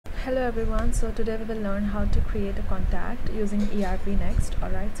Hello everyone, so today we will learn how to create a contact using ERPNext.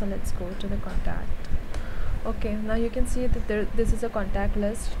 Alright, so let's go to the contact. Okay, now you can see that this is a contact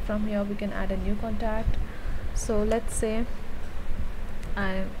list. From here we can add a new contact. So let's say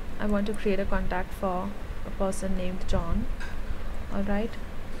I want to create a contact for a person named John. Alright,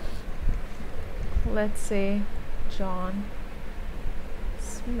 let's say John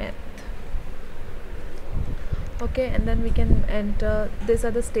Smith. Okay, and then we can enter these are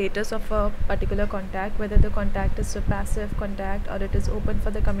the status of a particular contact, whether the contact is a passive contact or it is open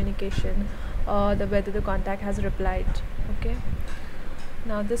for the communication, or whether the contact has replied. Okay,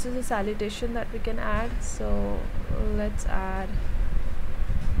 now this is a salutation that we can add, so let's add.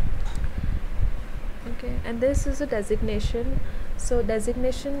 Okay, and this is a designation. So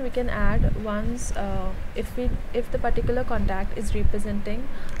designation we can add once if the particular contact is representing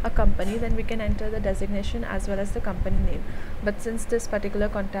a company, then we can enter the designation as well as the company name. But since this particular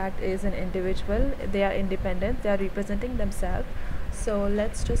contact is an individual, they are independent, they are representing themselves, so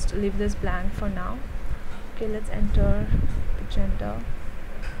let's just leave this blank for now. Okay, let's enter the gender.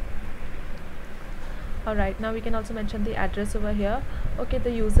 Alright, now we can also mention the address over here. Okay, the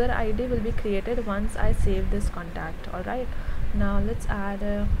user ID will be created once I save this contact. Alright, now let's add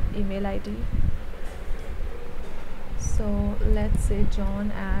a email ID. So let's say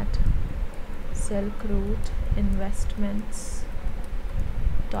John at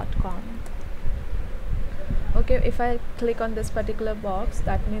silkrootinvestments.com. Okay, if I click on this particular box,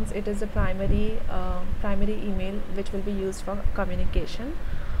 that means it is a primary email which will be used for communication.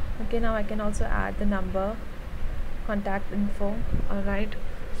 Okay, now I can also add the number, contact info. Alright,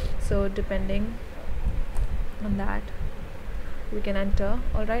 so depending on that we can enter.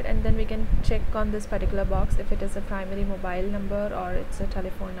 Alright, and then we can check on this particular box if it is a primary mobile number or it's a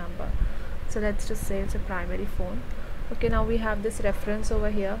telephone number. So let's just say it's a primary phone. Okay, now we have this reference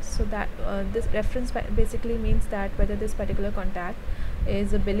over here, so that this reference basically means that whether this particular contact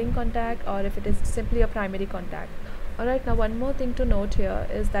is a billing contact or if it is simply a primary contact. Alright, now one more thing to note here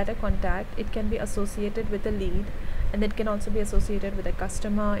is that a contact, it can be associated with a lead, and it can also be associated with a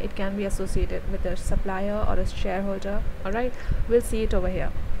customer, it can be associated with a supplier or a shareholder. Alright, we'll see it over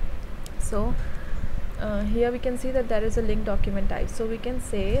here. So here we can see that there is a link document type, so we can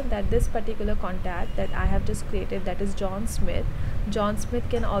say that this particular contact that I have just created, that is John Smith. John Smith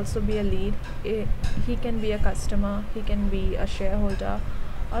can also be a lead, he can be a customer, he can be a shareholder.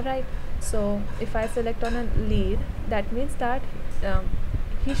 Alright, so if I select on a lead, that means that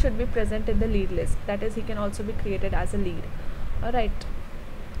he should be present in the lead list, that is, he can also be created as a lead. Alright,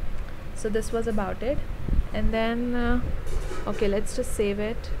 so this was about it. And then okay, let's just save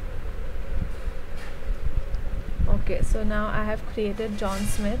it. Okay, so now I have created John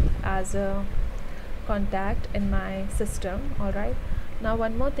Smith as a contact in my system. Alright, now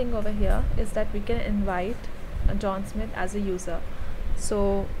one more thing over here is that we can invite John Smith as a user.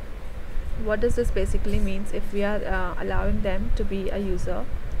 So what does this basically means? If we are allowing them to be a user,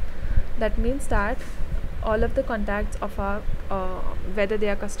 that means that all of the contacts of our whether they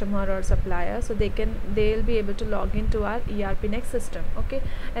are customer or supplier, so they'll be able to log into our ERPNext system. Okay,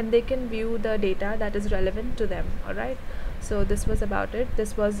 and they can view the data that is relevant to them. Alright, so this was about it.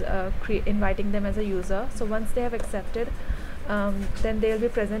 This was inviting them as a user. So once they have accepted, then they'll be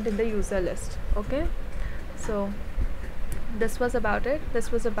present in the user list. Okay, so this was about it.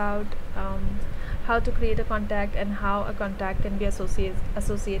 This was about how to create a contact and how a contact can be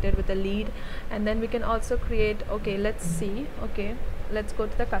associated with a lead. And then we can also create, okay, let's see, okay, let's go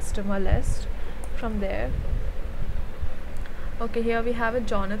to the customer list. From there, okay, here we have a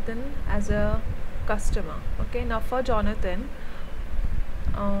Jonathan as a customer. Okay, now for Jonathan,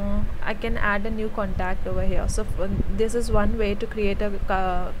 I can add a new contact over here. So this is one way to create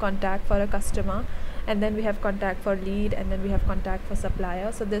a contact for a customer, and then we have contact for lead, and then we have contact for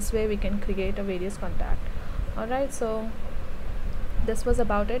supplier. So this way we can create a various contact. Alright, so this was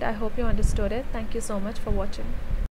about it. I hope you understood it. Thank you so much for watching.